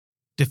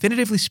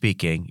Definitively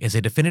Speaking is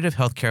a definitive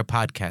healthcare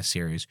podcast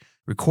series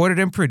recorded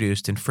and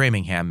produced in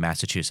Framingham,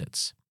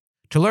 Massachusetts.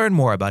 To learn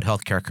more about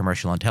healthcare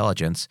commercial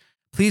intelligence,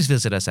 please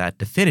visit us at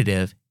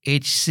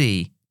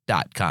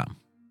definitivehc.com.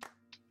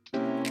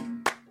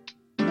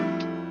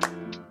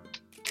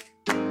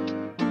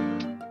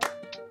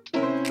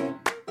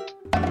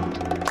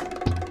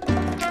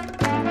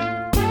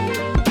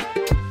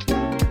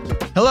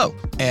 Hello,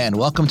 and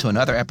welcome to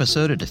another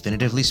episode of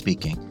Definitively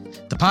Speaking,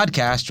 the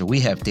podcast where we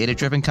have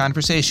data-driven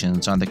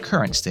conversations on the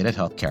current state of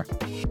healthcare.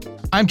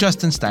 I'm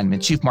Justin Steinman,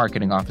 Chief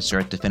Marketing Officer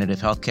at Definitive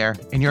Healthcare,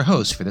 and your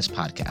host for this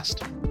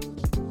podcast.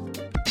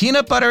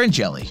 Peanut butter and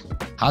jelly,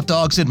 hot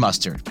dogs and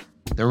mustard,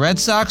 the Red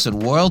Sox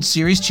and World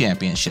Series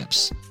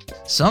championships.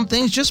 Some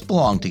things just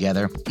belong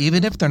together,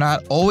 even if they're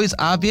not always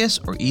obvious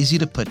or easy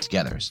to put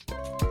together.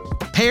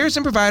 Payers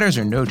and providers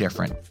are no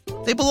different.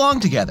 They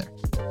belong together.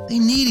 They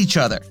need each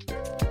other,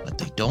 but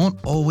they don't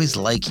always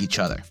like each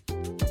other.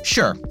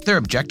 Sure, their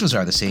objectives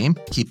are the same,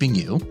 keeping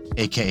you,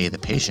 aka the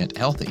patient,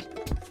 healthy.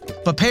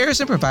 But payers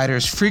and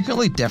providers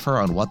frequently differ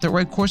on what the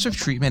right course of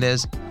treatment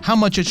is, how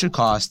much it should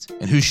cost,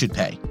 and who should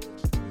pay.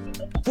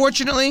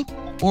 Fortunately,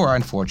 or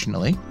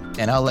unfortunately,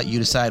 and I'll let you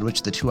decide which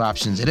of the two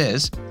options it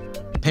is,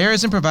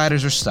 payers and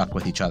providers are stuck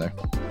with each other.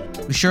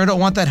 We sure don't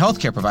want that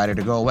healthcare provider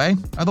to go away,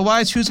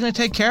 otherwise who's going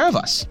to take care of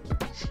us?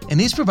 And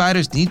these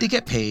providers need to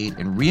get paid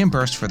and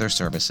reimbursed for their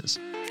services.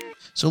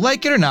 So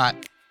like it or not,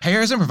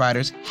 payers and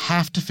providers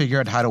have to figure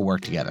out how to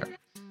work together.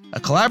 A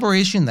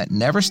collaboration that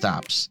never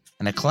stops,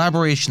 and a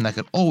collaboration that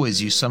could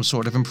always use some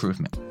sort of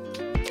improvement.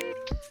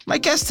 My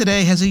guest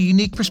today has a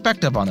unique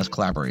perspective on this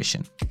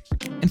collaboration.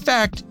 In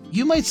fact,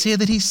 you might say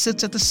that he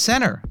sits at the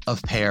center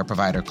of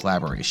payer-provider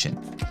collaboration,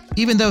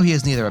 even though he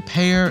is neither a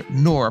payer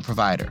nor a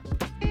provider.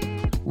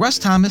 Russ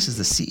Thomas is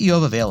the CEO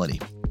of Availity,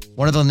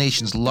 one of the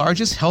nation's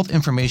largest health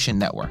information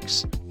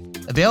networks.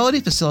 Availity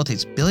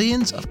facilitates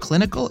billions of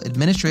clinical,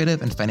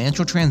 administrative, and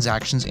financial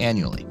transactions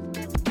annually.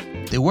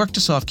 They work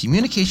to solve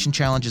communication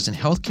challenges in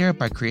healthcare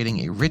by creating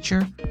a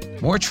richer,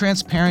 more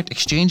transparent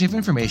exchange of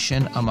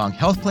information among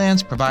health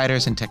plans,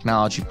 providers, and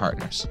technology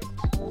partners.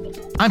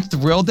 I'm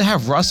thrilled to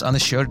have Russ on the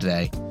show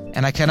today,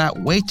 and I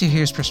cannot wait to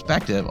hear his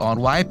perspective on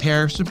why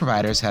payers and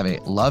providers have a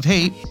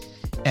love-hate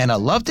and a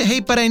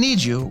love-to-hate but I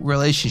need you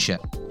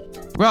relationship.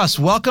 Russ,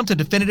 welcome to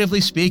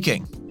Definitively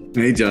Speaking.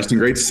 Hey, Justin.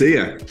 Great to see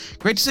you.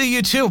 Great to see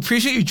you, too.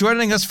 Appreciate you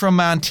joining us from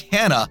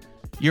Montana.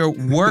 Your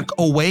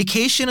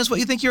work-awaycation is what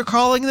you think you're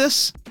calling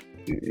this?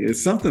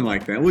 It's something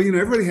like that. Well,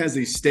 everybody has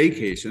these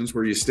staycations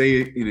where you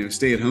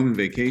stay at home and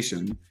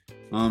vacation.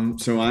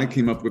 So I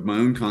came up with my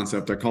own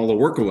concept I call a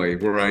work-away,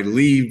 where I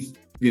leave,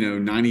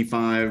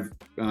 95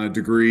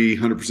 degree,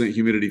 100%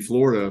 humidity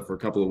Florida for a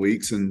couple of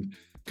weeks and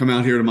come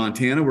out here to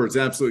Montana where it's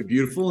absolutely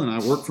beautiful, and I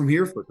work from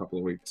here for a couple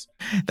of weeks.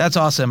 That's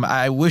awesome.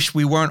 I wish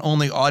we weren't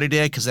only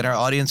audited because then our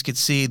audience could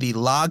see the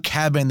log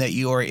cabin that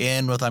you are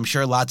in with, I'm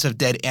sure, lots of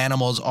dead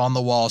animals on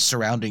the wall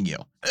surrounding you.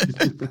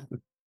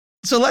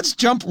 So let's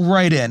jump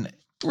right in.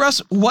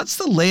 Russ, what's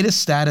the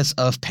latest status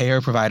of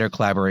payer-provider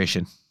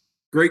collaboration?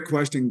 Great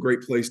question.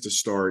 Great place to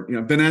start.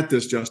 I've been at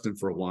this, Justin,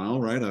 for a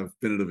while, right? I've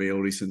been at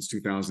Availity since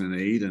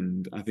 2008,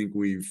 and I think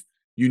we've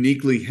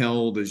uniquely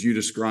held, as you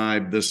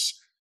described,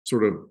 this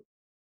sort of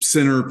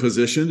center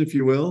position, if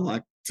you will.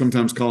 I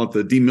sometimes call it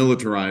the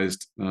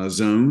demilitarized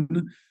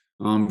zone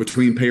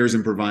between payers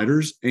and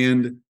providers.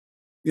 And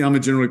I'm a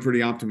generally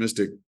pretty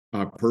optimistic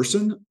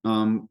person.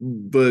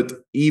 But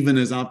even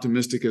as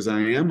optimistic as I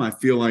am, I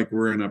feel like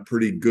we're in a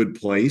pretty good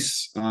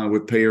place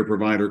with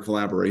payer-provider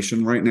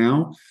collaboration right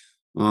now.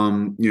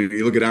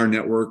 You look at our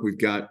network, we've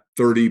got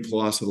 30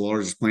 plus of the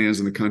largest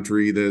plans in the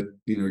country that,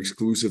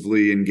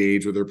 exclusively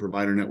engage with their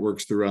provider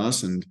networks through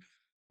us. And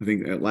I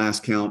think at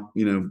last count,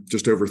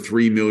 just over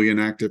 3 million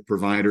active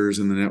providers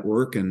in the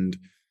network, and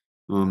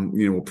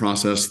we'll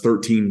process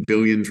 13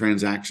 billion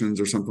transactions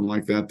or something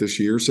like that this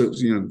year. So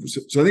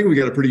I think we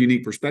got a pretty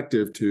unique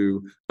perspective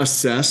to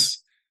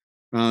assess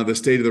the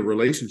state of the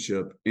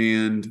relationship,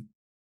 and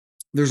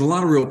there's a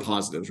lot of real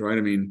positives, right?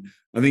 I mean,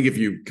 I think if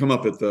you come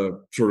up at the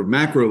sort of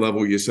macro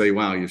level, you say,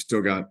 wow, you've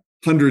still got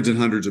hundreds and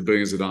hundreds of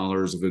billions of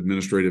dollars of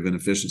administrative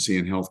inefficiency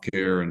in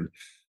healthcare, and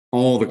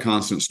all the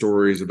constant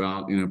stories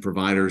about,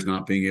 providers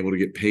not being able to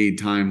get paid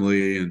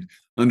timely and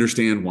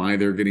understand why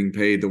they're getting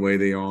paid the way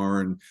they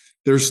are. And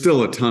there's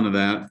still a ton of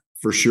that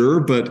for sure,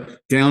 but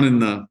down in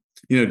the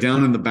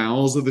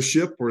bowels of the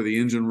ship where the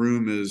engine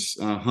room is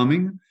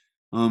humming,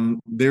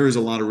 there is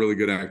a lot of really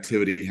good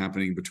activity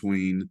happening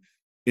between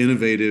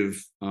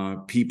innovative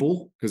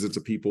people, because it's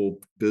a people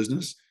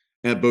business,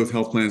 at both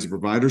health plans and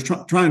providers,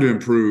 trying to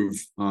improve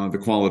the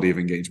quality of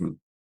engagement.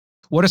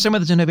 What are some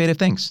of those innovative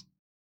things?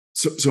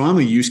 So I'm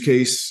a use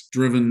case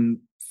driven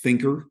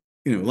thinker.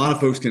 A lot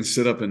of folks can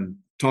sit up and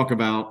talk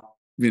about,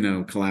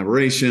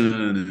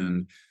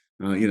 collaboration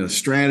and,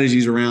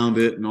 strategies around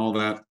it and all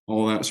that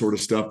sort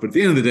of stuff. But at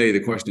the end of the day, the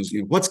question is,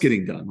 what's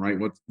getting done, right?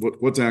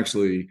 What's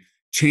actually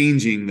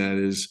changing that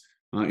is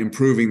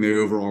improving the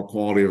overall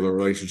quality of the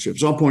relationship.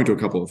 So I'll point to a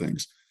couple of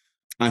things.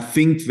 I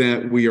think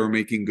that we are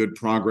making good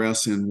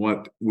progress in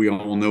what we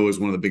all know is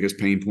one of the biggest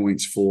pain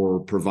points for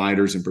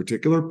providers in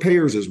particular,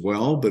 payers as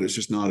well, but it's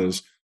just not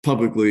as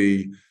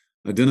publicly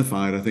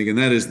identified, I think, and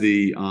that is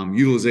the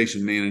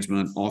utilization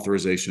management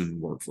authorization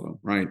workflow,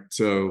 right?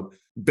 So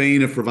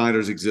bane of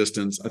providers'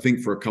 existence, I think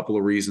for a couple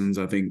of reasons.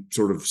 I think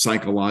sort of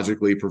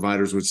psychologically,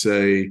 providers would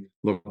say,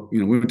 look,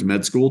 we went to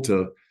med school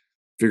to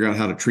figure out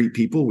how to treat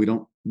people. We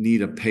don't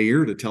need a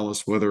payer to tell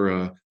us whether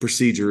a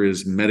procedure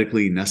is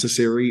medically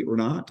necessary or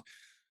not.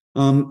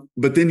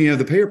 But then you have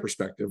the payer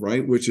perspective,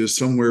 right? Which is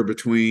somewhere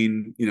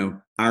between,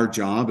 our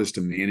job is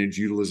to manage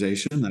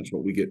utilization. That's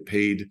what we get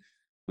paid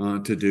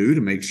to do,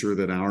 to make sure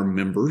that our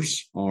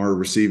members are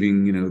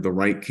receiving, the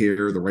right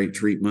care, the right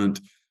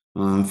treatment,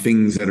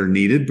 things that are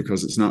needed,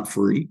 because it's not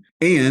free.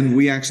 And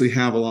we actually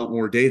have a lot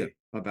more data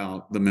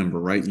about the member,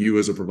 right? You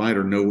as a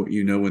provider know what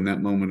you know in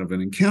that moment of an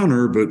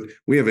encounter, but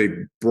we have a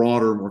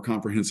broader, more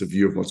comprehensive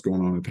view of what's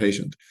going on in the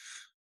patient.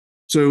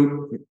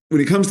 So when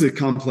it comes to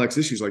complex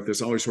issues like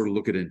this, I always sort of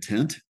look at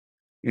intent.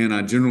 And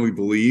I generally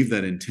believe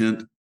that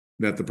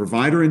the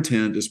provider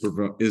intent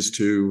is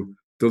to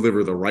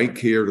deliver the right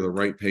care to the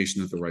right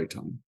patient at the right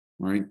time,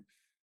 right?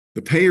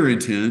 The payer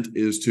intent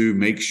is to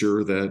make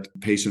sure that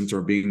patients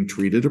are being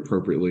treated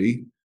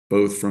appropriately,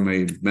 both from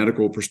a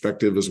medical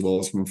perspective as well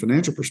as from a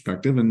financial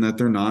perspective, and that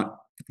they're not,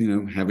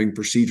 having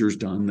procedures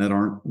done that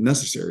aren't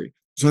necessary.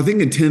 So I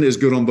think intent is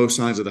good on both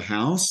sides of the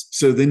house.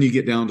 So then you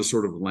get down to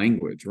sort of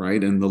language,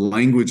 right? And the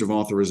language of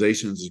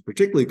authorizations is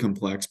particularly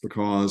complex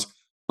because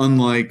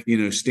unlike,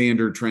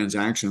 standard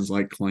transactions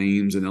like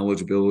claims and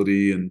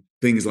eligibility and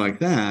things like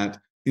that,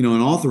 an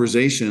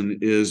authorization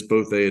is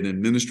both an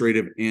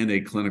administrative and a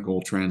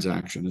clinical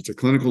transaction. It's a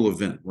clinical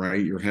event,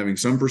 right? You're having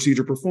some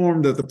procedure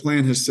performed that the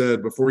plan has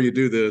said, before you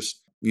do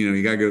this,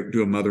 you got to go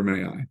do a mother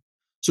may I.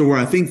 So where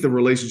I think the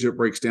relationship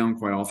breaks down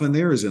quite often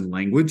there is in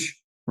language,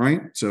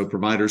 right? So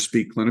providers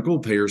speak clinical,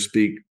 payers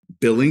speak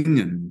billing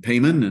and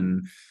payment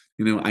and,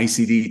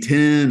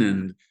 ICD-10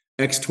 and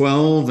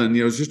X12. And,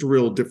 it's just a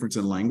real difference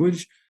in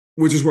language,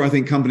 which is where I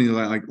think companies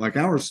like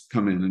ours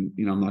come in. And,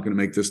 I'm not going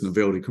to make this an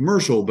Availity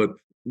commercial, but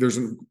there's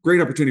a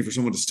great opportunity for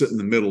someone to sit in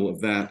the middle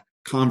of that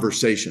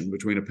conversation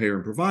between a payer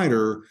and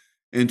provider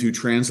and to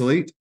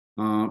translate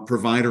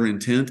provider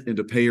intent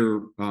into payer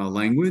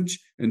language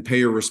and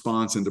payer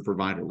response into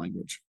provider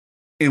language.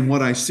 And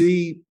what I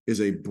see is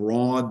a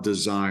broad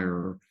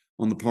desire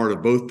on the part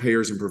of both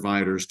payers and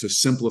providers to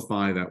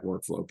simplify that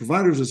workflow.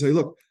 Providers will say,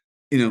 look,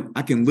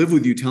 I can live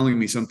with you telling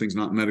me something's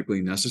not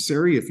medically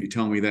necessary if you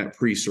tell me that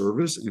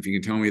pre-service, and if you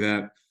can tell me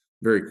that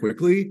very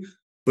quickly.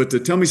 But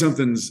to tell me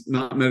something's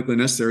not medically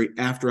necessary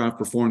after I've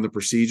performed the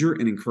procedure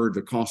and incurred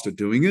the cost of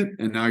doing it,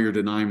 and now you're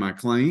denying my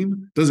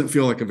claim, doesn't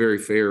feel like a very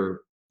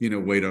fair,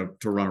 way to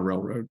run a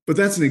railroad. But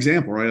that's an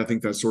example, right? I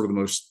think that's sort of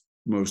the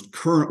most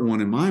current one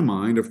in my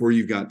mind of where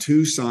you've got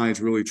two sides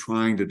really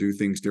trying to do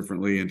things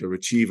differently and to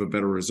achieve a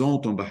better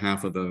result on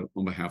behalf of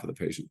the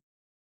patient.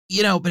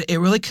 But it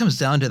really comes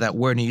down to that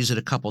word, and you use it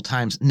a couple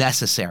times,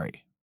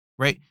 necessary,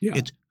 right? Yeah.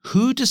 It's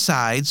who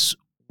decides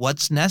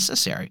what's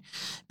necessary.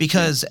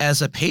 Because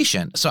as a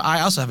patient, so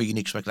I also have a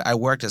unique perspective. I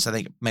worked, as I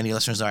think many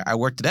listeners know, I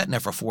worked at Aetna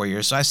for 4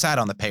 years, so I sat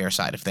on the payer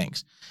side of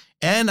things.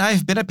 And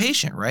I've been a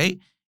patient, right?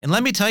 And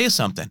let me tell you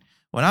something.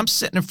 When I'm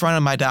sitting in front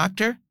of my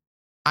doctor,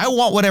 I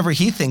want whatever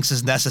he thinks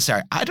is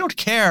necessary. I don't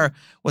care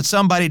what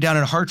somebody down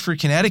in Hartford,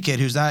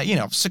 Connecticut, who's not,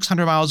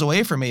 600 miles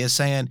away from me, is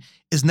saying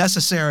is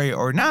necessary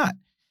or not.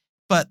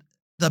 But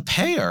the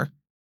payer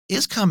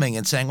is coming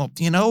and saying, well,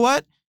 you know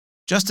what,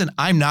 Justin,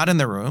 I'm not in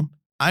the room.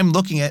 I'm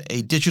looking at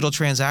a digital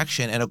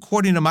transaction, and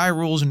according to my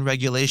rules and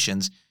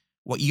regulations,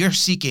 what you're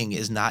seeking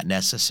is not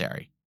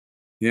necessary.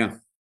 Yeah.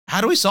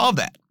 How do we solve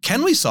that?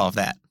 Can we solve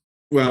that?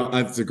 Well,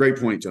 that's a great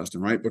point, Justin,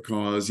 right?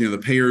 Because, the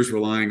payers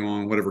relying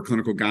on whatever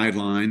clinical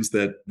guidelines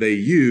that they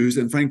use,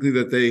 and frankly,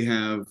 that they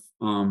have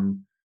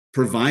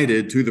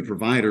provided to the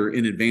provider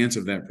in advance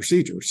of that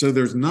procedure. So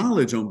there's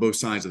knowledge on both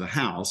sides of the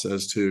house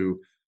as to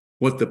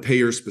what the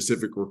payer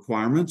specific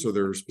requirements or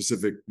their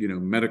specific,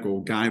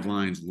 medical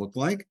guidelines look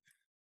like.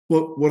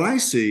 Well, what I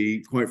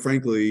see, quite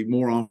frankly,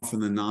 more often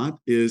than not,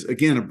 is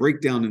again a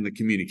breakdown in the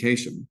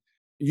communication.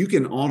 You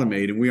can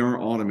automate, and we are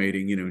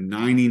automating,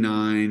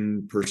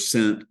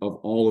 99% of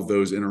all of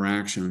those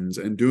interactions,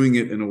 and doing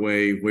it in a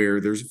way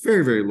where there's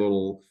very, very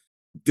little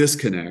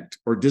disconnect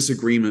or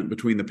disagreement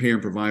between the payer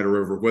and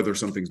provider over whether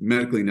something's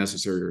medically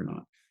necessary or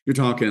not. You're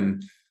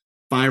talking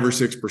 5 or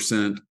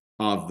 6%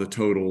 of the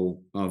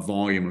total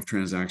volume of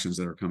transactions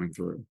that are coming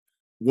through.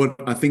 What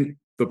I think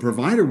the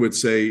provider would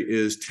say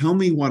is, tell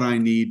me what I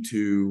need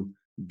to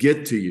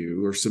get to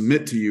you or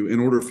submit to you in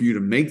order for you to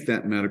make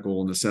that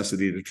medical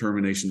necessity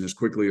determination as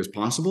quickly as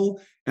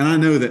possible. And I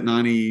know that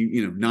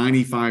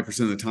 95%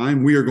 of the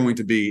time we are going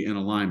to be in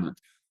alignment.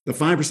 The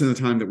 5% of the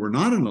time that we're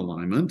not in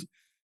alignment,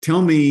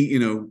 tell me,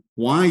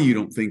 why you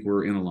don't think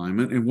we're in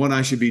alignment and what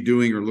I should be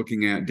doing or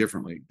looking at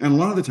differently. And a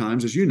lot of the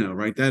times, as you know,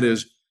 right, that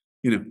is,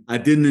 I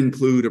didn't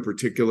include a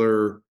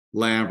particular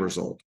lab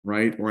result,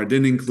 right? Or I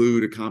didn't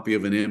include a copy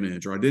of an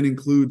image, or I didn't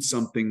include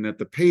something that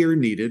the payer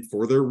needed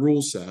for their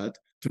rule set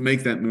to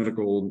make that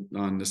medical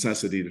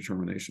necessity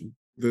determination.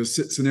 The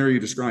scenario you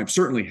described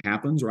certainly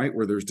happens, right,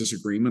 where there's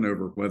disagreement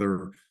over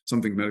whether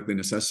something medically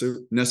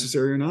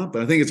necessary or not.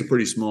 But I think it's a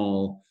pretty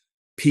small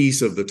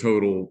piece of the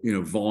total,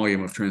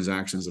 volume of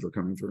transactions that are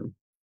coming through.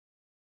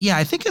 Yeah,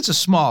 I think it's a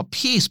small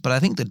piece, but I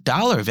think the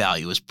dollar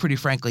value is pretty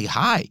frankly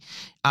high.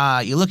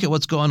 You look at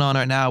what's going on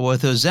right now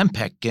with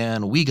Ozempic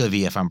and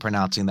Wegovy, if I'm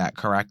pronouncing that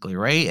correctly,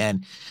 right?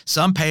 And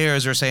some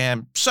payers are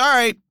saying,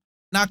 sorry,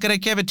 not going to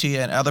give it to you.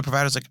 And other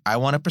providers like, I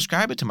want to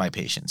prescribe it to my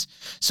patients.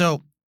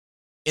 So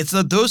it's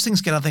those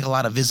things get, I think, a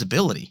lot of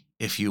visibility,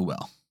 if you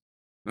will.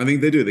 I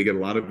think they do. They get a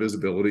lot of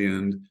visibility,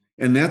 and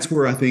that's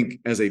where I think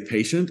as a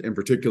patient, and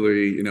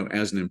particularly,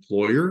 as an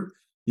employer,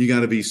 you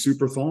got to be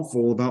super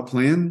thoughtful about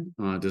plan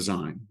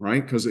design,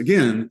 right? Because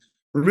again,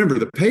 remember,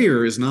 the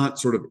payer is not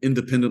sort of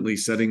independently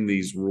setting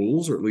these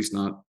rules, or at least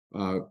not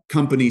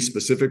company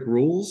specific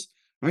rules,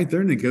 right?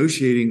 They're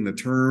negotiating the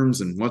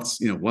terms and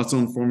what's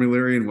on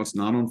formulary and what's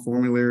not on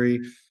formulary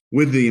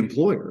with the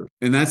employer.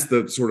 And that's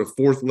the sort of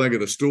fourth leg of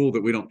the stool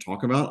that we don't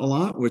talk about a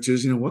lot, which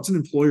is, what's an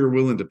employer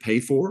willing to pay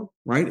for,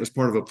 right, as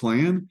part of a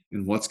plan,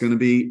 and what's going to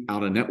be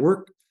out of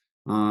network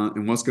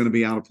and what's going to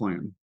be out of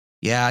plan.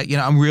 Yeah,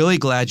 I'm really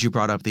glad you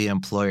brought up the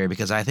employer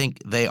because I think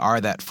they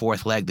are that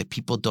fourth leg that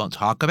people don't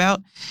talk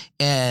about.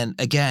 And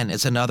again,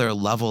 it's another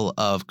level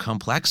of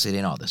complexity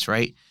in all this,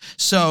 right?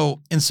 So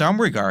in some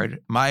regard,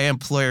 my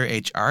employer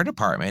HR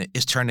department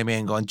is turning to me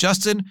and going,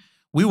 Justin,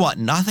 we want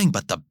nothing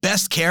but the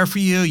best care for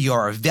you.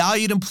 You're a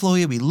valued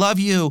employee. We love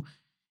you.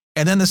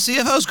 And then the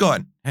CFO's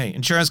going, hey,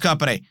 insurance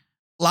company,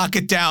 lock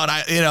it down.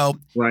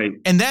 Right.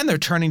 And then they're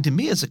turning to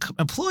me as an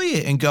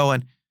employee and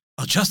going,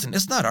 oh, Justin,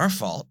 it's not our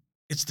fault.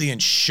 It's the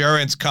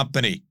insurance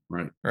company.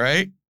 Right.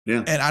 Right.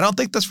 Yeah. And I don't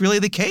think that's really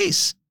the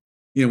case.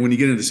 When you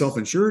get into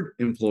self-insured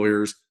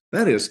employers,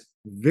 that is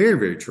very,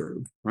 very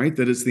true, right?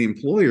 That it's the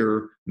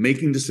employer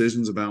making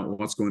decisions about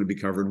what's going to be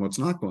covered and what's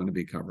not going to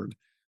be covered.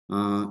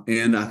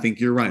 And I think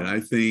you're right.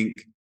 I think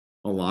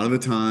a lot of the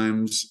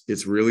times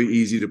it's really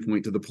easy to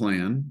point to the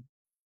plan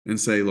and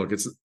say, look,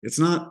 it's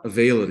not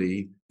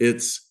Availity,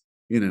 it's,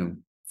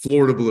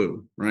 Florida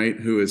Blue, right?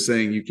 Who is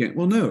saying you can't.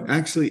 Well, no,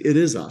 actually it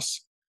is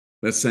us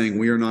that's saying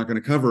we are not going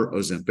to cover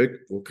Ozempic.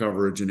 We'll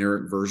cover a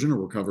generic version, or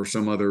we'll cover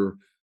some other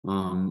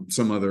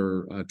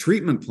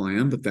treatment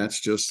plan. But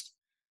that's just,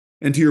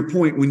 and to your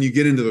point, when you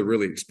get into the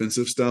really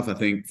expensive stuff, I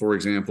think, for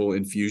example,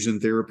 infusion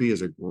therapy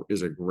is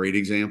a great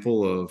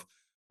example of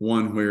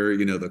one where,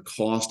 the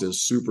cost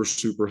is super,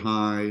 super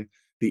high.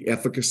 The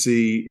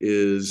efficacy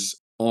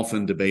is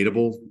often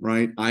debatable,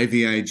 right?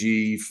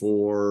 IVIG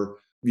for,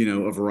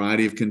 a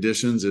variety of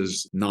conditions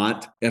is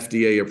not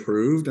FDA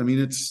approved. I mean,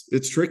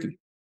 it's tricky.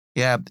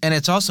 Yeah. And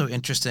it's also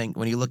interesting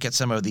when you look at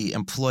some of the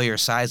employer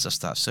size of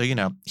stuff. So,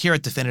 here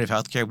at Definitive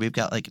Healthcare, we've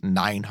got like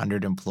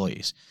 900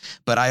 employees.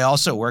 But I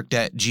also worked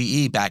at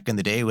GE back in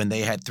the day when they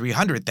had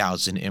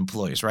 300,000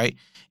 employees, right?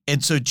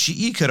 And so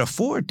GE could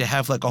afford to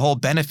have like a whole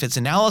benefits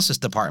analysis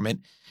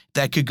department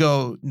that could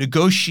go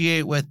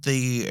negotiate with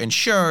the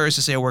insurers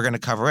to say, we're going to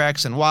cover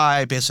X and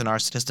Y based on our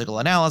statistical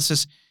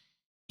analysis.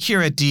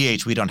 Here at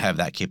DH, we don't have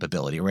that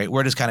capability, right?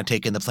 We're just kind of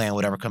taking the plan,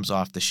 whatever comes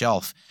off the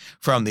shelf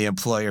from the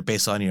employer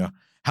based on,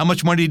 how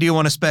much money do you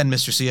want to spend,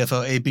 Mr.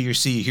 CFO, A, B, or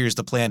C? Here's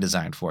the plan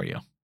designed for you.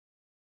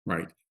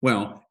 Right.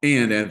 Well,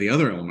 and add the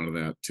other element of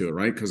that to it,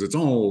 right? Because it's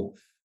all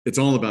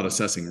about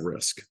assessing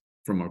risk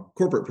from a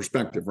corporate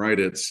perspective, right?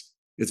 It's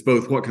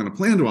both what kind of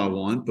plan do I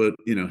want, but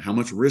how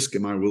much risk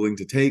am I willing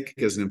to take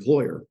as an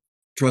employer?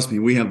 Trust me,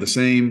 we have the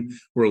same.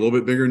 We're a little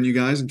bit bigger than you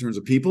guys in terms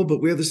of people,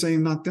 but we have the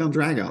same knockdown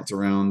dragouts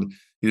around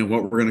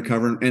what we're going to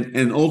cover,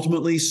 and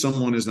ultimately,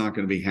 someone is not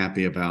going to be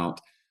happy about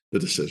the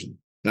decision.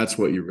 That's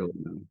what you really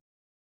know.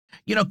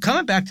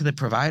 Coming back to the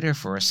provider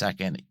for a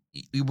second,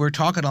 we're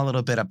talking a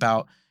little bit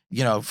about,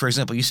 for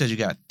example, you said you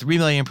got 3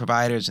 million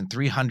providers and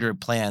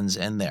 300 plans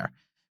in there.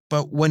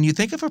 But when you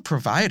think of a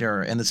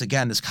provider, and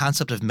this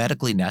concept of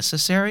medically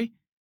necessary,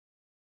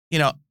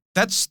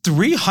 that's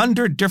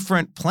 300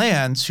 different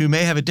plans who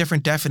may have a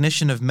different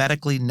definition of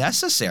medically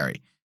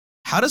necessary.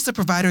 How does the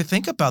provider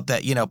think about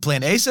that?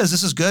 Plan A says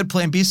this is good.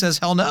 Plan B says,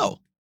 hell no.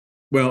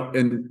 Well,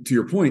 and to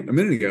your point a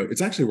minute ago,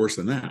 it's actually worse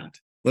than that.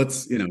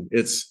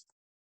 It's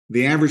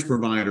the average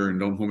provider, and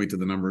don't hold me to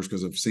the numbers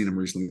because I've seen them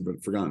recently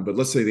but forgotten, but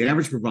let's say the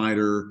average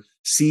provider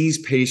sees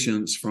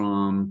patients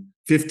from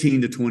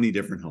 15 to 20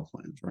 different health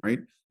plans, right?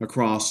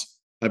 Across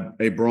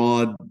a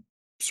broad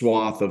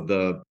swath of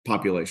the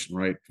population,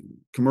 right?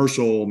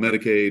 Commercial,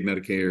 Medicaid,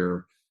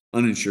 Medicare,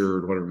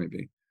 uninsured, whatever it may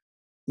be.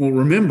 Well,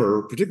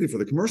 remember, particularly for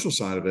the commercial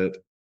side of it,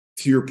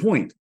 to your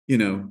point,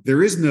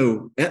 there is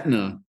no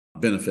Aetna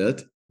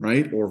benefit,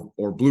 right?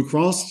 Or Blue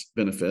Cross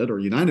benefit or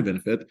United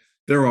benefit.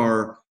 There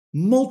are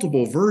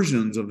multiple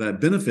versions of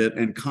that benefit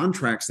and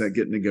contracts that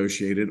get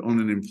negotiated on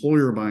an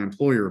employer by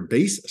employer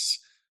basis.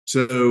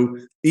 So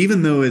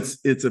even though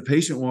it's a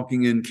patient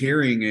walking in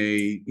carrying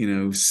a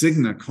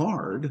Cigna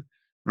card,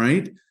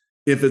 right?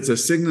 If it's a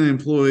Cigna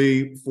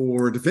employee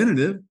for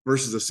Definitive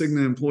versus a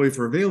Cigna employee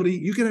for Availity,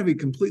 you can have a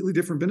completely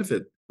different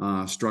benefit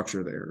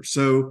structure there.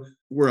 So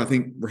where I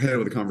think we're headed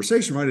with the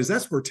conversation, right, is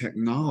that's where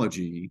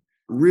technology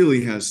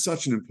really has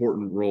such an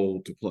important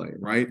role to play,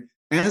 right?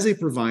 As a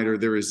provider,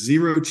 there is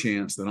zero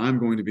chance that I'm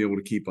going to be able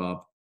to keep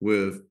up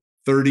with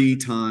 30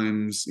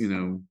 times,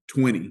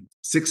 20,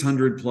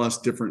 600 plus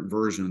different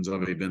versions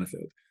of a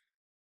benefit.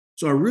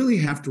 So I really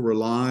have to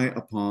rely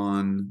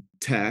upon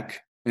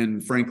tech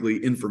and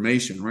frankly,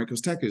 information, right? Because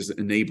tech is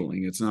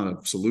enabling. It's not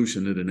a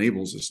solution. It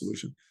enables a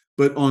solution.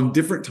 But on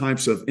different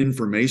types of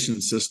information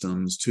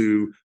systems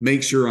to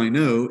make sure I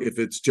know if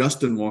it's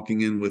Justin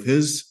walking in with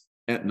his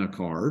Aetna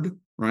card,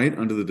 right,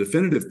 under the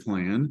Definitive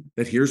plan,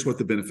 that here's what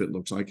the benefit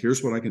looks like.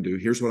 Here's what I can do.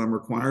 Here's what I'm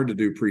required to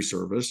do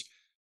pre-service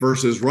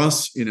versus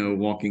Russ,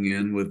 walking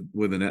in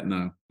with an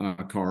Aetna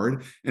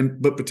card,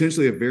 but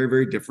potentially a very,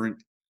 very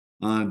different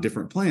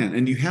plan.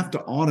 And you have to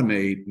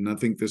automate, and I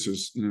think this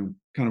is,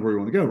 kind of where we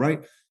want to go,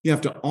 right? You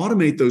have to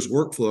automate those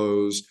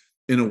workflows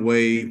in a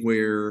way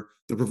where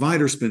the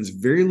provider spends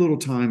very little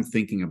time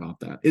thinking about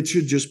that. It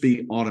should just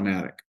be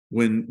automatic.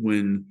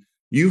 When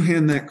you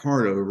hand that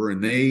card over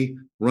and they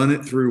run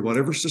it through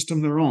whatever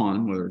system they're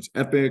on, whether it's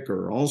Epic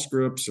or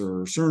Allscripts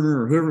or Cerner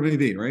or whoever it may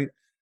be, right?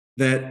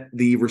 That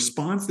the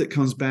response that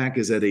comes back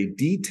is at a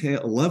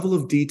level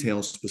of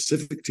detail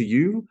specific to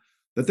you,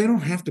 that they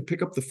don't have to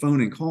pick up the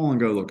phone and call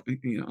and go, look,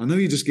 I know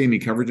you just gave me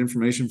coverage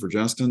information for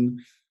Justin,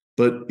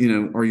 but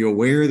are you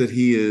aware that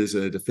he is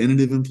a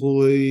Definitive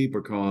employee?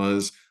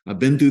 Because I've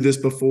been through this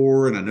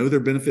before and I know their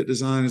benefit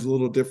design is a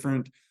little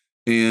different.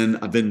 And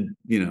I've been,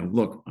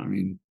 look,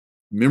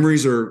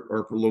 memories are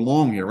a little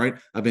long here, right?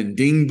 I've been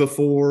dinged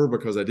before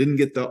because I didn't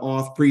get the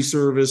auth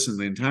pre-service and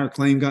the entire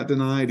claim got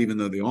denied, even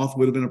though the auth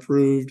would have been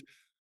approved.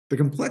 The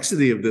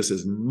complexity of this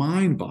is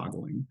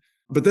mind-boggling.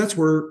 But that's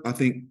where I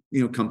think,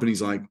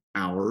 companies like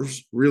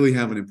ours really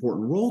have an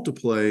important role to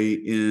play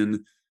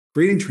in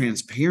creating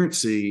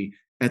transparency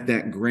at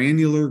that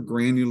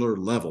granular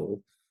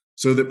level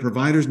so that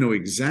providers know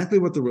exactly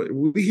what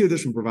we hear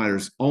this from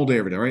providers all day,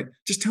 every day, right?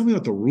 Just tell me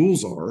what the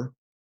rules are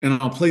and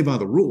I'll play by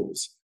the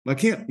rules. I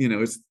can't,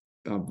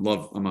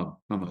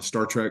 I'm a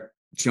Star Trek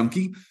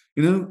junkie,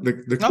 Me too.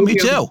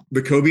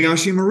 The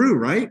Kobayashi Maru,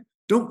 right?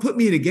 Don't put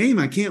me in a game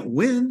I can't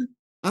win.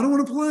 I don't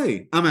want to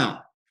play. I'm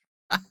out.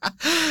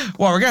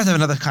 Well, we're going to have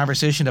another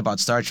conversation about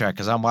Star Trek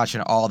because I'm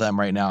watching all of them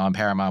right now on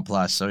Paramount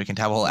Plus, so we can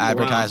have a whole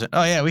advertisement.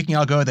 Wow. Oh, yeah, we can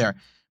all go there.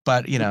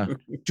 But,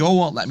 Joel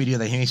won't let me do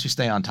that. He makes me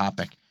stay on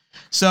topic.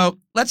 So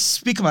let's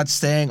speak about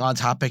staying on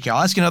topic.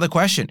 I'll ask you another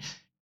question.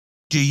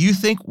 Do you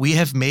think we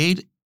have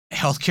made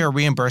healthcare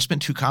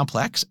reimbursement too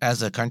complex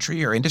as a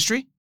country or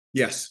industry?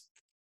 Yes,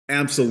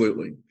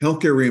 absolutely.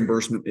 Healthcare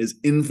reimbursement is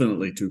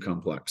infinitely too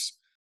complex,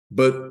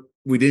 but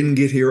we didn't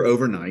get here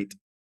overnight,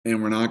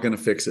 and we're not going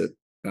to fix it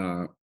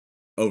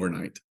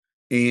overnight.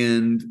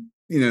 And,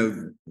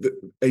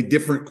 a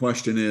different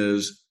question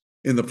is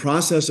in the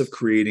process of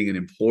creating an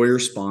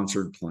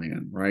employer-sponsored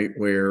plan, right,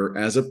 where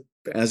as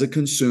a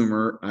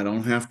consumer, I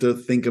don't have to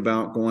think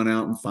about going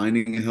out and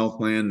finding a health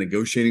plan,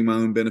 negotiating my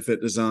own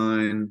benefit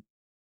design,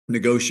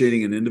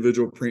 negotiating an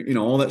individual premium,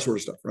 all that sort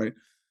of stuff, right?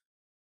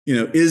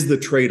 Is the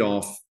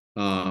trade-off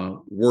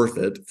worth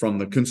it from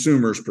the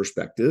consumer's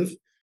perspective?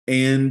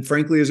 And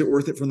frankly, is it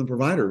worth it from the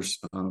provider's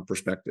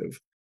perspective?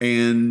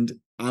 And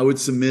I would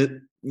submit,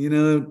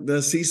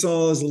 the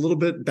seesaw is a little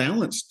bit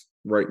balanced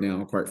right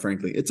now, quite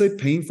frankly. It's a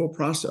painful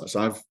process.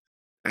 I've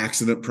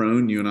accident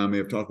prone. You and I may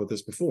have talked about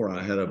this before.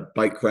 I had a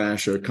bike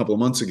crash a couple of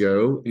months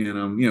ago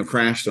and,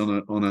 crashed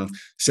on a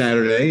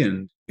Saturday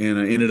and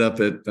I ended up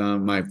at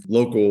my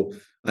local,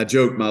 I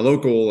joke,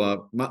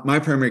 my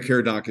primary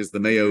care doc is the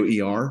Mayo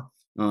ER.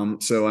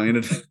 So I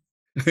ended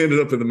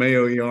up in the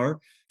Mayo ER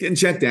getting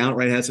checked out,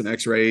 right? Had some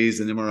x-rays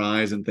and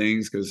MRIs and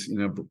things because,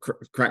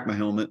 cracked my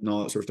helmet and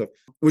all that sort of stuff,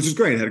 which is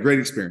great. I had a great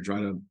experience,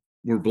 right?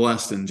 We're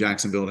blessed in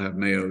Jacksonville to have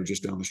Mayo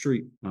just down the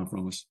street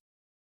from us.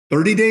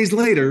 30 days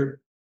later,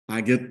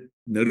 I get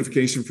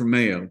notification from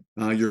Mayo.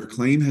 Your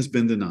claim has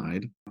been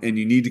denied and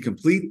you need to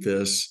complete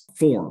this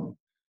form.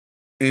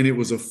 And it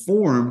was a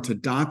form to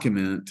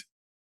document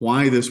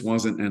why this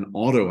wasn't an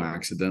auto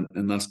accident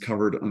and thus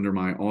covered under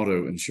my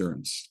auto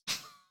insurance.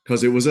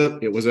 Because it was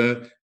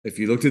if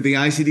you looked at the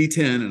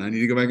ICD-10, and I need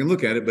to go back and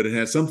look at it, but it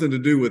had something to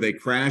do with a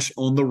crash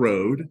on the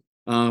road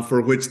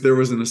for which there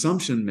was an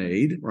assumption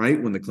made,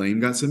 right, when the claim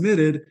got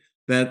submitted,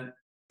 that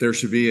there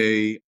should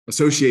be a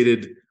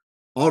associated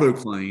auto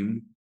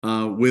claim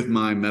with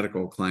my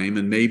medical claim,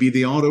 and maybe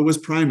the auto was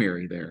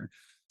primary there.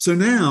 So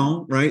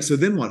now, right, so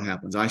then what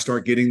happens? I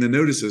start getting the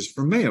notices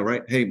from Mayo,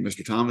 right? Hey,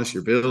 Mr. Thomas,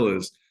 your bill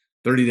is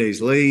 30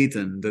 days late,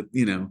 and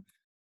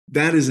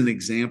that is an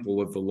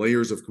example of the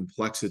layers of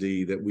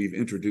complexity that we've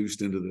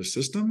introduced into the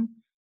system.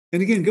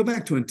 And again, go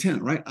back to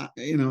intent, right?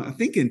 I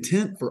think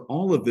intent for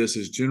all of this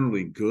is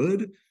generally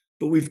good,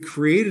 but we've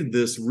created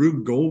this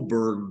Rube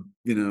Goldberg,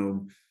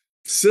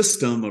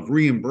 system of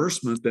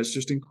reimbursement that's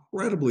just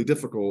incredibly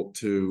difficult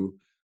to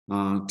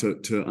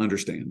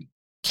understand.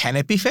 Can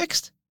it be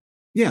fixed?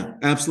 Yeah,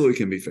 absolutely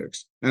can be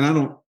fixed.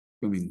 And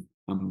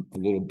I'm a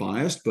little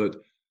biased, but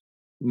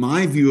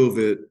my view of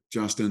it,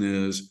 Justin,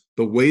 is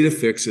the way to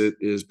fix it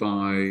is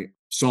by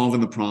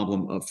solving the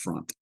problem up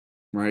front,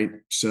 right?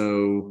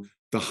 So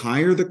the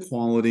higher the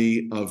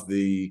quality of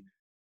the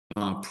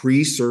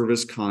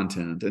pre-service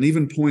content and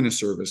even point of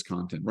service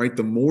content, right?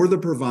 The more the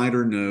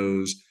provider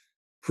knows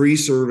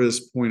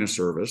pre-service, point of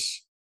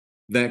service,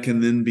 that can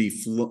then be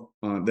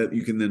that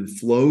you can then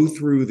flow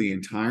through the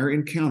entire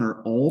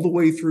encounter all the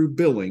way through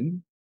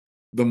billing,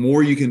 the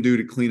more you can do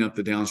to clean up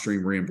the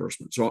downstream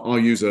reimbursement. So I'll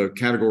use a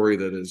category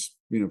that is,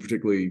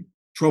 particularly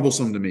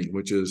troublesome to me,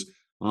 which is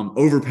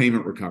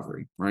overpayment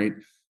recovery, right?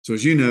 So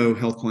as you know,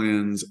 health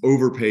plans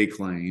overpay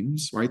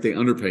claims, right? They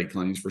underpay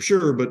claims for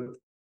sure, but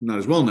not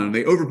as well known.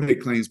 They overpay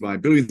claims by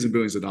billions and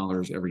billions of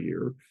dollars every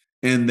year.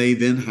 And they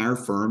then hire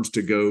firms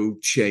to go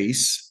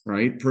chase,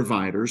 right,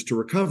 providers to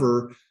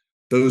recover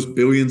those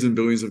billions and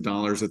billions of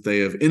dollars that they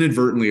have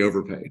inadvertently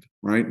overpaid,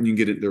 right? And you can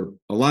get it, there are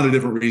a lot of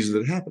different reasons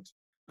that it happens.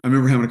 I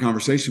remember having a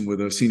conversation with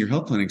a senior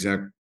health plan exec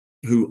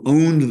who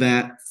owned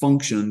that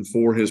function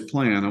for his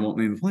plan. I won't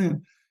name the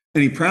plan.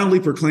 And he proudly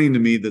proclaimed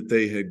to me that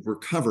they had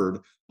recovered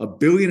 $1.5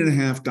 billion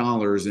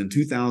in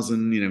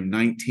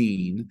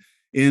 2019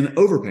 in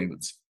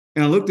overpayments.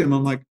 And I looked at him,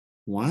 I'm like,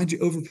 why'd you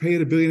overpay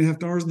at $1.5 billion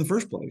in the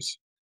first place?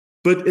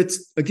 But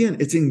it's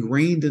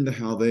ingrained into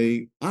how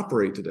they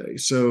operate today.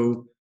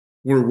 So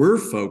where we're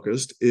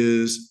focused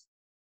is,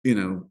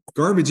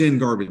 garbage in,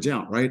 garbage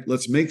out, right?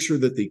 Let's make sure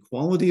that the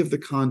quality of the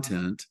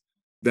content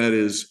that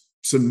is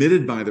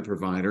submitted by the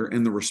provider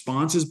and the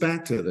responses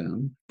back to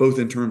them, both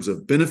in terms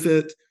of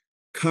benefit,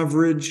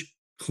 coverage,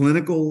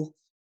 clinical,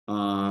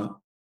 clinistrative,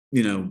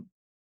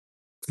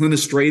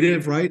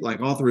 right?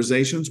 Like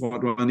authorizations.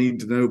 What do I need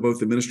to know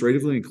both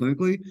administratively and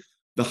clinically?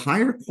 The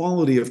higher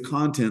quality of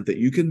content that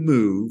you can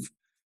move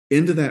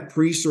into that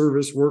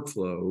pre-service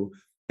workflow,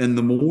 and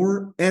the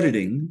more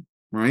editing,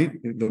 right?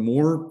 The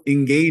more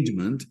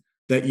engagement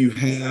that you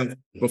have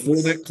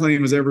before that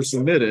claim is ever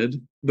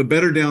submitted, the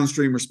better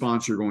downstream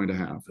response you're going to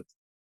have.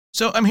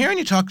 So I'm hearing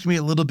you talk to me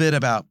a little bit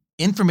about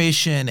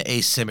information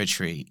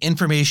asymmetry,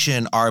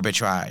 information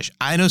arbitrage.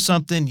 I know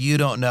something you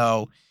don't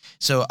know,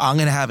 so I'm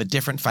going to have a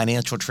different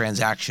financial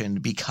transaction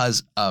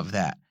because of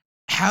that.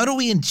 How do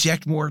we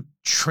inject more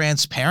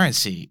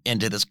transparency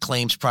into this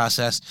claims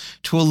process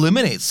to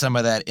eliminate some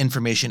of that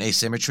information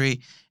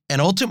asymmetry and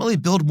ultimately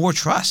build more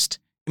trust?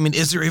 I mean,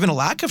 is there even a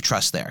lack of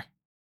trust there?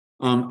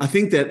 I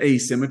think that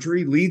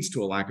asymmetry leads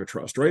to a lack of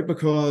trust, right?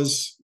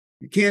 Because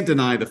you can't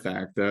deny the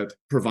fact that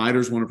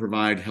providers want to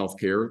provide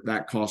healthcare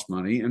that costs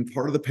money. And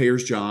part of the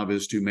payer's job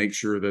is to make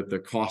sure that the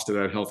cost of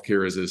that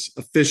healthcare is as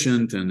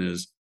efficient and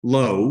as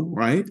low,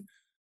 right?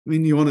 I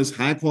mean, you want as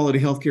high quality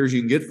healthcare as you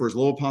can get for as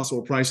low a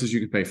possible price as you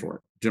can pay for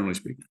it, generally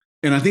speaking.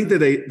 And I think that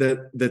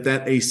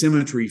that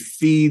asymmetry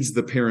feeds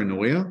the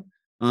paranoia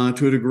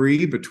to a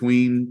degree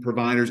between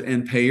providers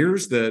and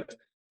payers that,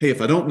 hey,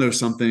 if I don't know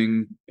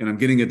something and I'm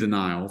getting a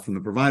denial from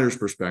the provider's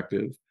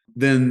perspective,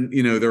 then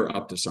they're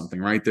up to something,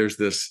 right? There's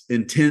this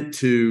intent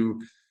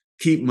to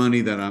keep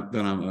money that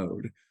I'm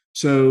owed.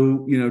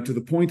 So to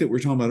the point that we were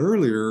talking about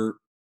earlier,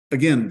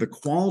 again, the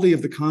quality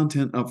of the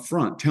content up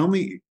front. Tell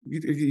me,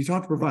 you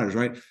talk to providers,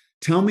 right?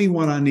 Tell me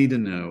what I need to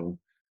know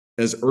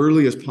as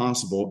early as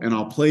possible, and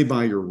I'll play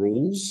by your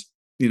rules.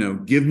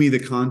 Give me the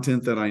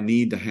content that I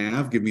need to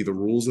have, give me the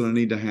rules that I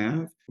need to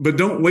have, but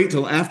don't wait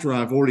till after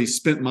I've already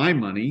spent my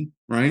money,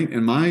 right,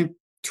 and my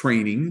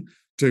training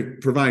to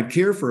provide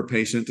care for a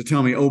patient to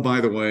tell me, oh, by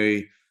the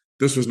way,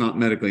 this was not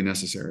medically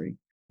necessary.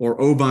 Or,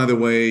 oh, by the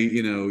way,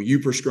 you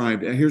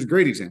prescribed, here's a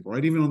great example,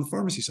 right? Even on the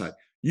pharmacy side,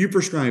 you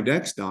prescribed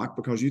X doc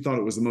because you thought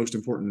it was the most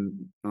important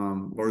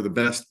or the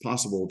best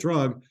possible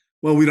drug.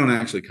 Well, we don't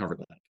actually cover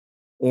that.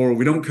 Or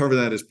we don't cover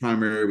that as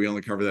primary, we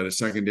only cover that as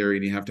secondary,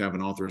 and you have to have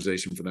an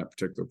authorization for that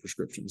particular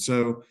prescription.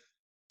 So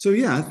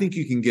yeah, I think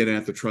you can get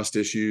at the trust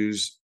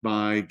issues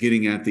by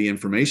getting at the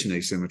information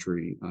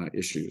asymmetry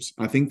issues.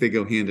 I think they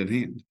go hand in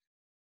hand.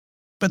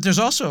 But there's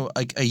also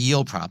like a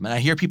yield problem. And I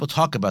hear people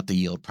talk about the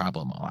yield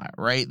problem a lot,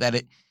 right?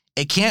 That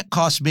it can't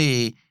cost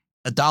me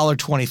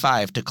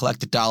 $1.25 to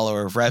collect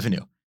 $1 of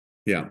revenue.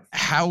 Yeah.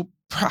 How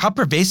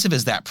pervasive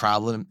is that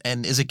problem?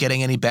 And is it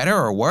getting any better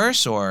or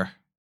worse or?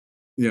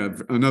 Yeah,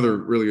 another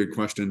really good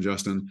question,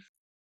 Justin.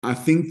 I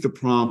think the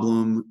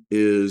problem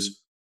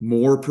is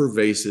more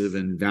pervasive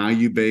in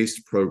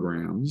value-based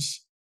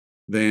programs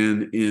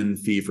than in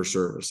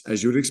fee-for-service,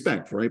 as you would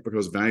expect, right?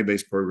 Because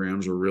value-based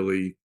programs are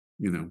really,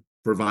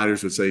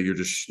 providers would say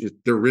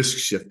they're risk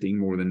shifting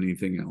more than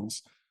anything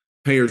else.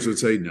 Payers would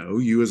say, no,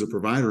 you as a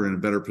provider are in a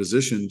better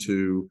position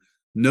to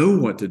know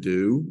what to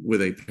do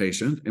with a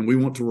patient, and we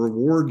want to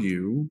reward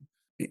you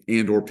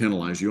and or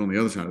penalize you on the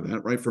other side of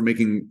that, right? For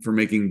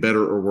making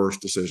better or worse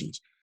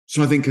decisions.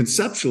 So I think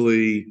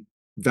conceptually,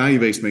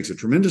 value-based makes a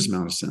tremendous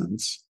amount of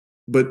sense.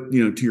 But,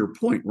 to your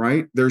point,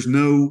 right? There's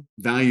no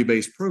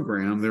value-based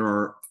program. There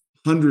are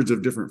hundreds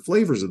of different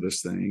flavors of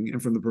this thing.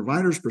 And from the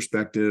provider's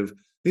perspective,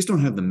 they just don't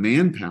have the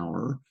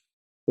manpower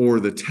or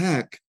the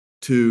tech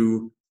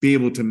to be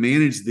able to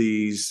manage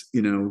these,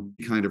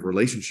 kind of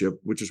relationship,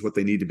 which is what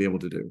they need to be able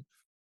to do.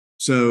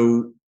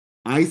 So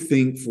I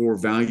think for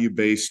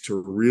value-based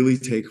to really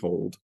take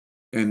hold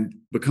and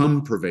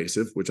become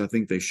pervasive, which I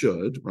think they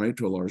should, right,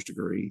 to a large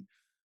degree,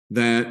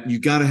 that you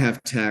got to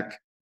have tech,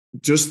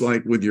 just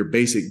like with your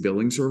basic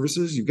billing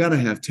services, you've got to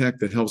have tech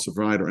that helps the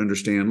provider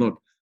understand,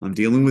 look, I'm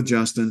dealing with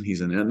Justin.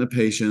 He's an Aetna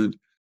patient.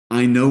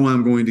 I know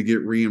I'm going to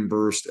get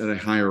reimbursed at a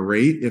higher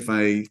rate if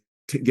I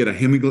get a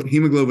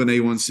hemoglobin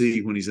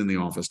A1C when he's in the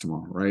office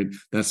tomorrow, right?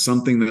 That's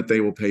something that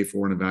they will pay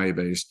for in a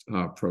value-based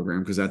program,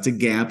 because that's a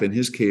gap in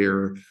his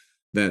care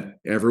that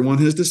everyone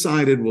has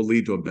decided will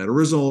lead to a better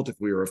result if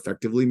we are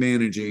effectively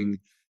managing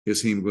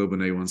his hemoglobin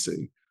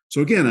A1C.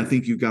 So again, I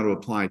think you've got to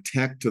apply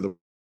tech to the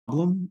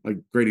problem. A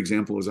great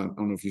example is, I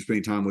don't know if you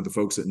spend time with the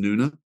folks at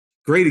Nuna.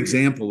 Great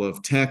example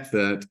of tech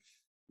that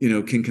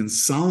can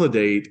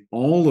consolidate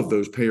all of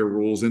those payer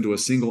rules into a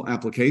single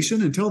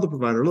application and tell the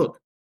provider, look,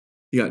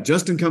 you got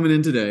Justin coming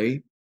in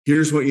today.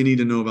 Here's what you need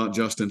to know about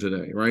Justin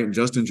today, right? And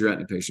Justin's your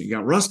Aetna patient. You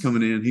got Russ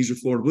coming in. He's your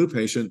Florida Blue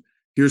patient.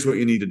 Here's what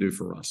you need to do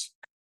for Russ.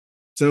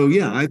 So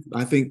yeah,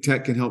 I think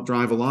tech can help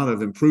drive a lot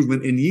of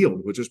improvement in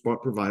yield, which is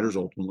what providers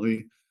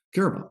ultimately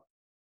care about.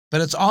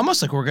 But it's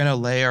almost like we're going to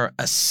layer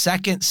a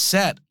second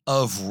set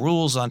of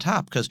rules on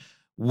top, because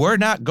we're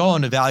not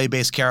going to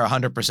value-based care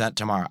 100%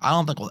 tomorrow. I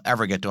don't think we'll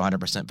ever get to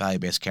 100%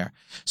 value-based care.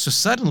 So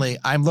suddenly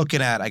I'm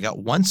looking at, I got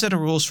one set of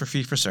rules for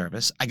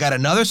fee-for-service. I got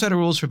another set of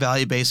rules for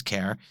value-based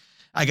care.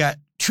 I got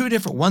two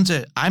different ones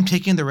that I'm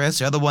taking the risk,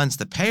 the other one's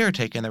the payer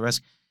taking the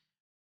risk.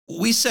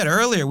 We said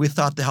earlier we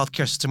thought the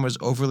healthcare system was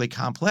overly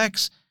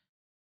complex.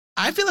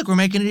 I feel like we're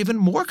making it even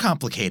more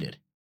complicated.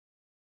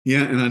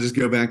 Yeah, and I just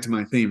go back to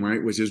my theme,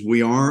 right, which is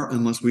we are,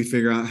 unless we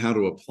figure out how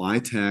to apply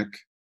tech,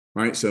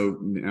 right? So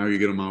now you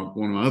get on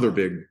one of my other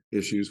big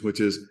issues, which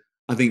is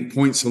I think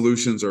point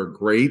solutions are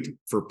great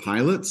for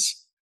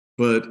pilots,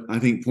 but I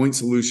think point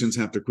solutions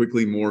have to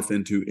quickly morph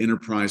into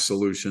enterprise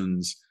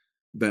solutions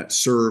that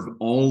serve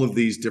all of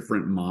these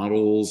different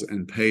models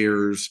and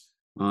payers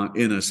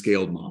in a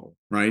scaled model,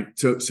 right?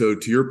 So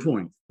to your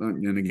point,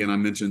 and again, I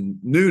mentioned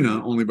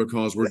Nuna only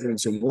because we're doing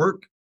some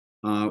work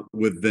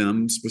with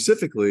them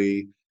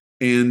specifically.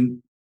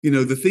 And,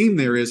 the theme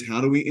there is,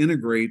 how do we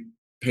integrate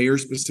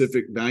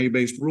payer-specific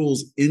value-based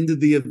rules into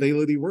the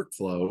Availity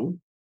workflow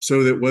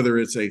so that whether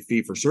it's a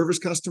fee-for-service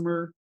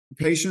customer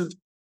patient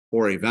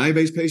or a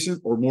value-based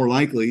patient, or more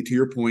likely, to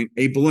your point,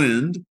 a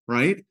blend,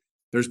 right?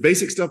 There's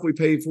basic stuff we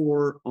pay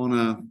for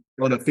on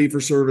a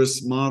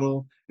fee-for-service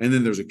model, and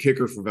then there's a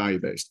kicker for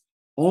value-based.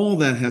 All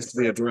that has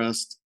to be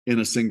addressed in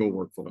a single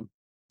workflow.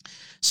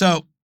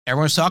 So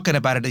everyone's talking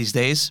about it these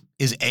days.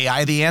 Is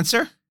AI the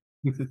answer?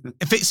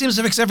 It seems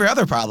to fix every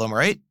other problem,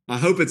 right? I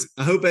hope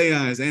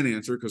AI is an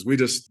answer, because we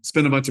just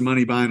spend a bunch of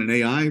money buying an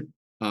AI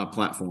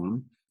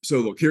platform. So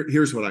look,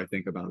 here's what I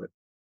think about it.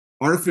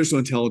 Artificial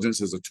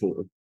intelligence is a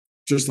tool,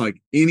 just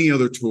like any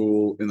other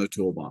tool in the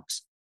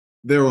toolbox.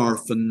 There are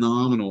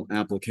phenomenal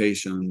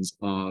applications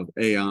of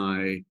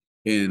AI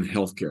in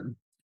healthcare.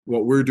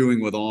 What we're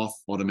doing with Auth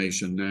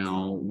automation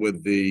now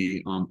with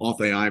the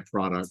Auth AI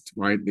product,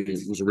 right?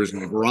 It was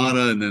originally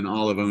Verada, and then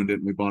Olive owned it,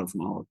 and we bought it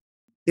from Olive.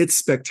 It's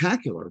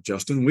spectacular,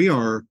 Justin. We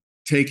are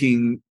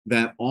taking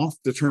that auth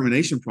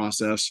determination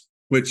process,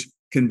 which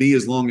can be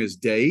as long as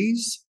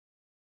days,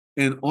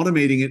 and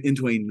automating it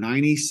into a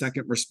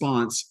 90-second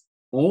response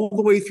all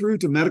the way through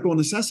to medical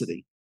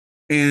necessity.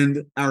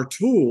 And our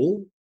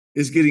tool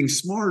is getting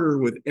smarter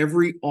with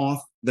every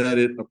auth that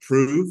it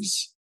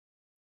approves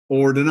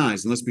or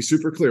denies. And let's be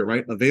super clear,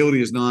 right?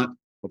 Availity is not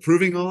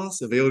approving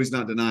auths. Availity is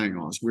not denying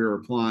auths. We're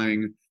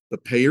applying the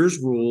payer's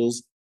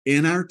rules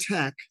in our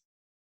tech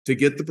to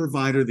get the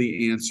provider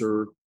the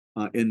answer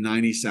in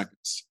 90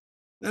 seconds.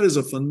 That is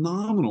a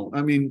phenomenal,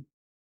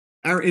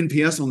 our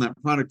NPS on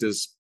that product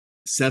is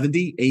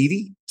 70,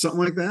 80, something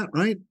like that,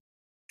 right?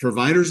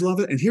 Providers love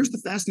it. And here's the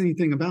fascinating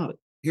thing about it.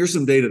 Here's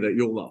some data that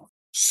you'll love.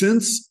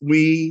 Since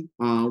we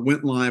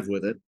went live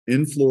with it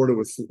in Florida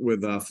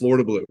with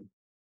Florida Blue,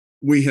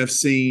 we have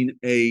seen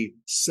a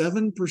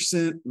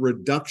 7%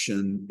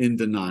 reduction in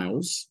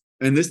denials.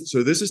 And this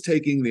is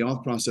taking the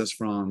auth process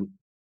from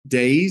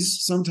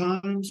days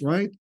sometimes,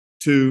 right,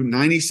 to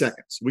 90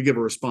 seconds. We give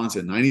a response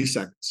in 90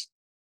 seconds.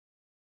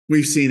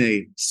 We've seen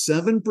a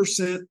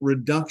 7%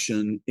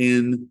 reduction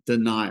in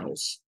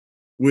denials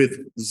with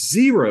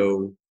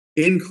zero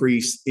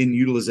increase in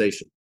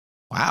utilization.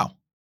 Wow.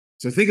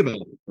 So think about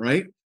it,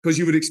 right? Because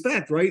you would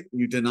expect, right?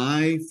 You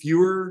deny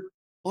fewer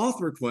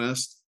auth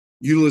requests,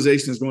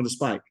 utilization is going to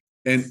spike,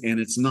 and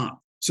it's not.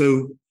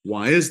 So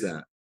why is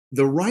that?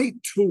 The right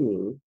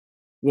tool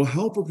will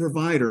help a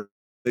provider,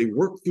 they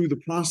work through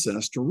the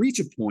process to reach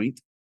a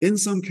point in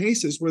some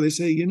cases where they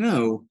say,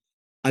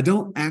 I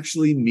don't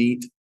actually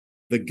meet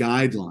the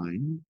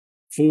guideline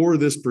for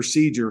this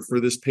procedure for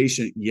this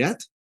patient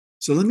yet.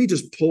 So let me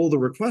just pull the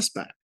request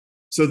back.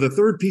 So the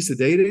third piece of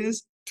data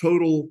is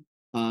total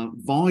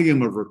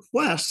volume of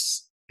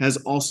requests has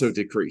also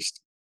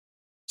decreased.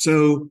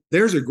 So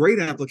there's a great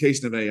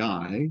application of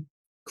AI,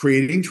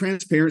 creating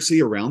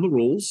transparency around the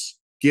rules,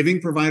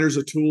 giving providers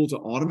a tool to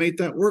automate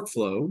that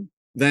workflow,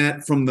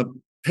 that from the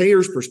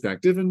payers'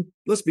 perspective, and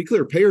let's be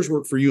clear, payers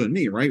work for you and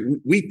me, right?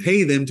 We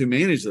pay them to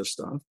manage this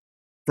stuff.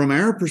 From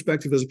our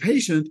perspective as a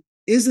patient,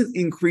 isn't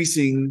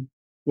increasing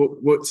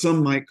what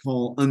some might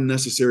call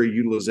unnecessary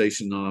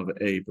utilization of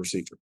a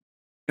procedure.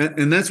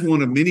 And that's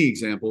one of many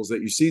examples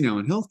that you see now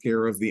in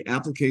healthcare of the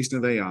application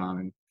of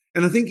AI.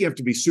 And I think you have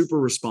to be super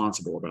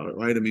responsible about it,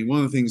 right? I mean,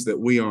 one of the things that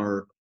we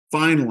are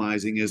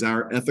finalizing is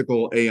our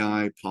ethical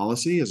AI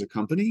policy as a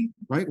company,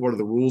 right? What are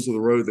the rules of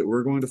the road that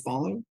we're going to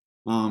follow?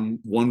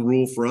 One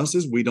rule for us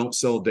is we don't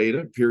sell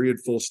data, period,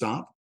 full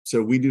stop.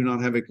 So we do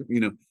not have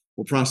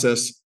we'll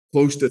process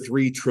close to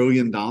 $3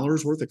 trillion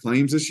worth of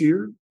claims this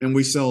year, and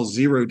we sell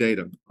zero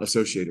data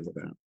associated with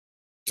that.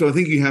 So I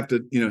think you have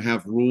to,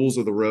 have rules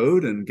of the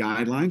road and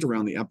guidelines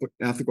around the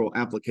ethical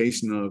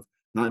application of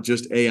not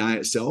just AI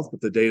itself,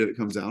 but the data that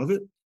comes out of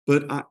it.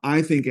 But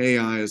I think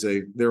AI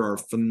there are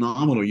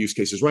phenomenal use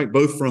cases, right?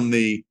 Both from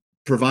the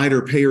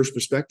provider payer's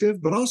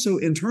perspective, but also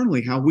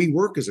internally how we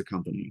work as a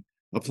company.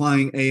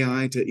 Applying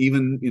AI to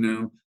even,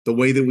 the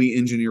way that we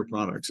engineer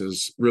products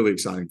is really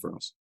exciting for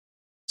us.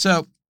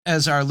 So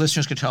as our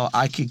listeners could tell,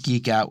 I could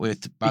geek out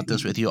about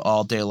this with you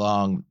all day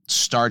long.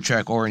 Star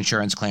Trek or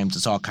insurance claims,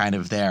 it's all kind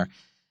of there.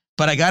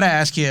 But I got to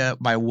ask you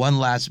my one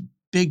last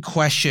big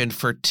question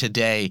for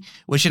today,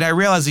 and I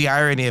realize the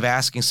irony of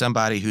asking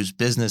somebody whose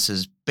business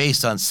is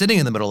based on sitting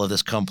in the middle of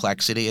this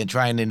complexity and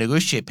trying to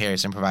negotiate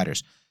payers and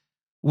providers.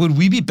 Would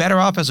we be better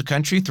off as a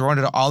country throwing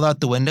it all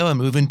out the window and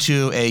moving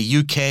to a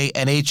UK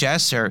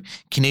NHS or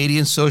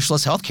Canadian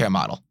socialist healthcare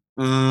model?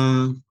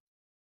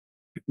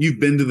 You've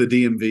been to the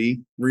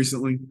DMV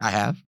recently? I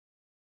have.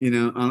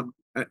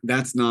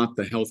 That's not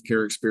the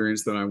healthcare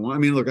experience that I want. I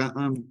mean, look,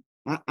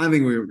 I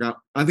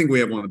think we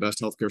have one of the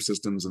best healthcare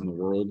systems in the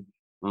world.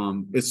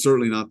 It's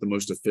certainly not the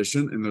most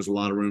efficient, and there's a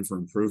lot of room for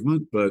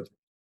improvement. But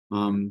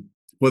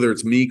whether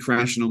it's me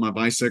crashing on my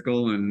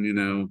bicycle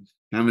and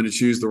having to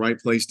choose the right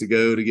place to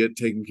go to get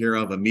taken care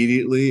of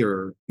immediately,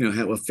 or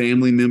have a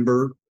family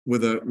member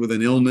with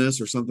an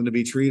illness or something to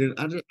be treated,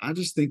 I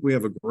just think we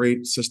have a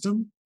great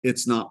system.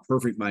 It's not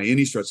perfect by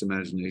any stretch of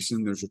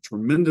imagination. There's a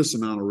tremendous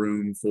amount of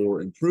room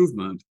for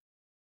improvement.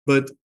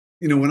 But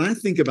when I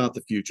think about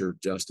the future,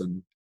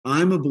 Justin,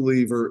 I'm a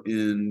believer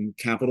in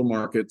capital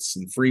markets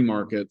and free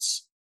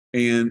markets.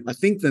 And I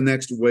think the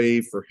next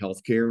wave for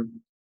healthcare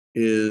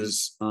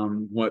is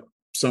what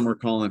some are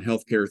calling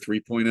healthcare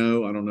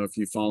 3.0. I don't know if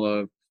you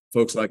follow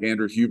folks like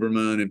Andrew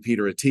Huberman and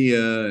Peter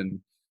Attia and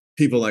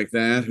people like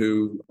that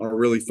who are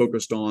really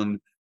focused on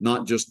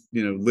not just,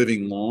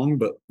 living long,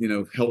 but,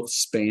 health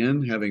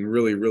span, having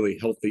really, really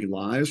healthy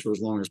lives for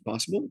as long as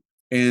possible.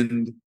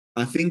 And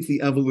I think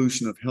the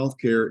evolution of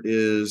healthcare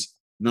is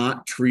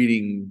not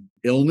treating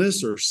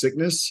illness or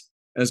sickness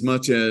as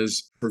much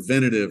as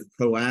preventative,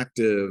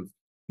 proactive,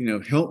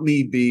 help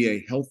me be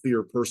a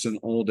healthier person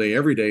all day,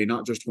 every day,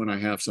 not just when I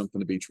have something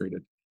to be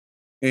treated.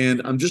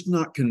 And I'm just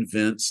not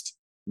convinced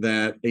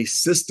that a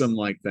system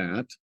like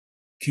that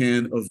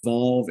can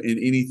evolve in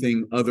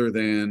anything other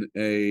than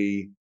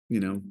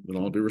with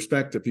all due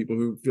respect to people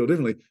who feel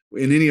differently,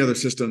 in any other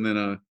system than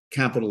a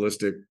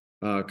capitalistic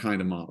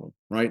kind of model,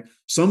 right?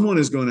 Someone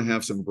is going to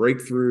have some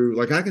breakthrough.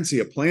 Like I can see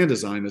a plan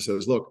design that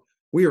says, look,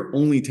 we are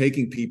only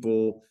taking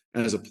people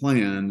as a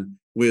plan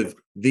with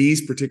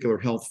these particular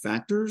health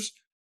factors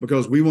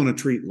because we want to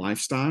treat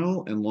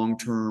lifestyle and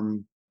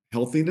long-term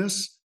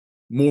healthiness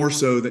more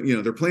so that,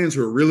 there are plans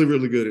who are really,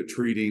 really good at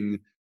treating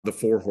the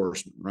 4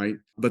 horsemen, right?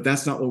 But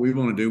that's not what we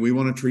want to do. We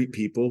want to treat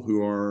people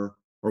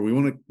we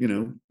want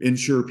to,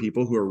 insure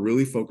people who are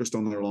really focused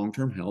on their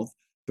long-term health.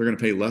 They're going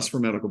to pay less for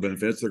medical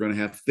benefits. They're going to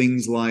have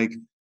things like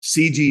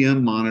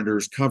CGM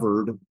monitors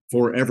covered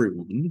for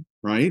everyone,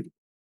 right?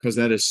 Because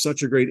that is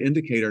such a great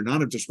indicator,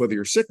 not of just whether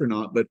you're sick or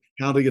not, but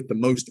how to get the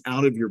most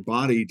out of your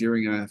body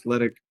during an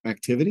athletic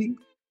activity.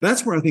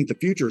 That's where I think the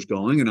future is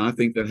going, and I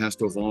think that has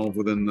to evolve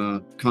within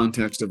the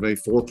context of a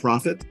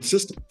for-profit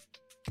system.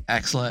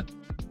 Excellent.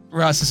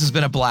 Russ, this has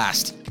been a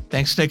blast.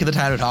 Thanks for taking the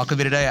time to talk with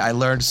me today. I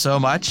learned so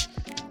much.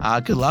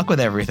 Good luck with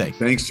everything.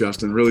 Thanks,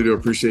 Justin. Really do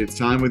appreciate the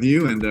time with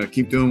you, and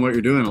keep doing what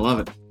you're doing. I love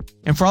it.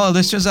 And for all our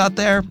listeners out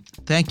there,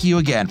 thank you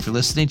again for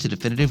listening to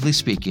Definitively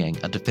Speaking,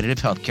 a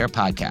Definitive Healthcare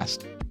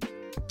podcast.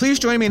 Please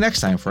join me next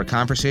time for a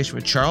conversation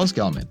with Charles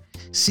Gelman,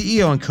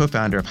 CEO and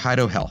co-founder of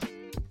Hido Health.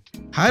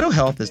 Hido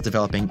Health is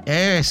developing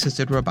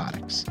AI-assisted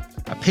robotics,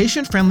 a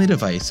patient-friendly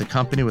device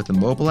accompanied with a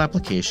mobile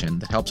application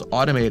that helps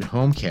automate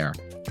home care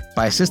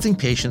by assisting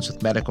patients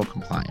with medical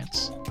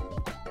compliance.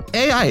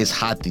 AI is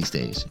hot these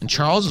days, and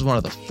Charles is one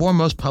of the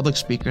foremost public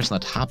speakers on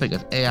the topic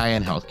of AI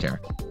in healthcare,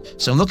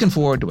 so I'm looking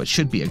forward to what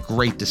should be a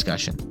great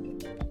discussion.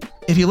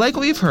 If you like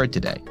what you've heard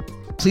today,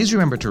 please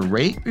remember to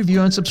rate,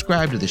 review, and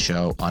subscribe to the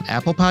show on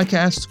Apple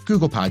Podcasts,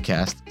 Google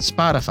Podcasts,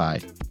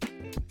 Spotify,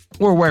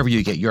 or wherever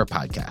you get your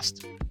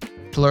podcasts.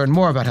 To learn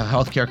more about how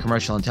healthcare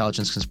commercial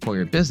intelligence can support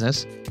your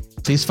business,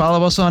 please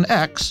follow us on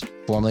X,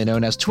 formerly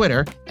known as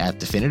Twitter,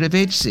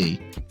 @DefinitiveHC,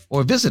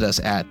 or visit us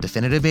at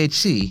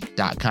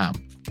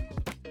definitivehc.com.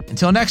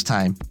 Until next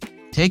time,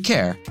 take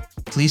care,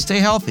 please stay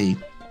healthy,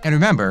 and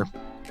remember,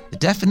 the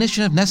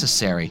definition of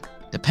necessary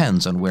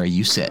depends on where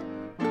you sit.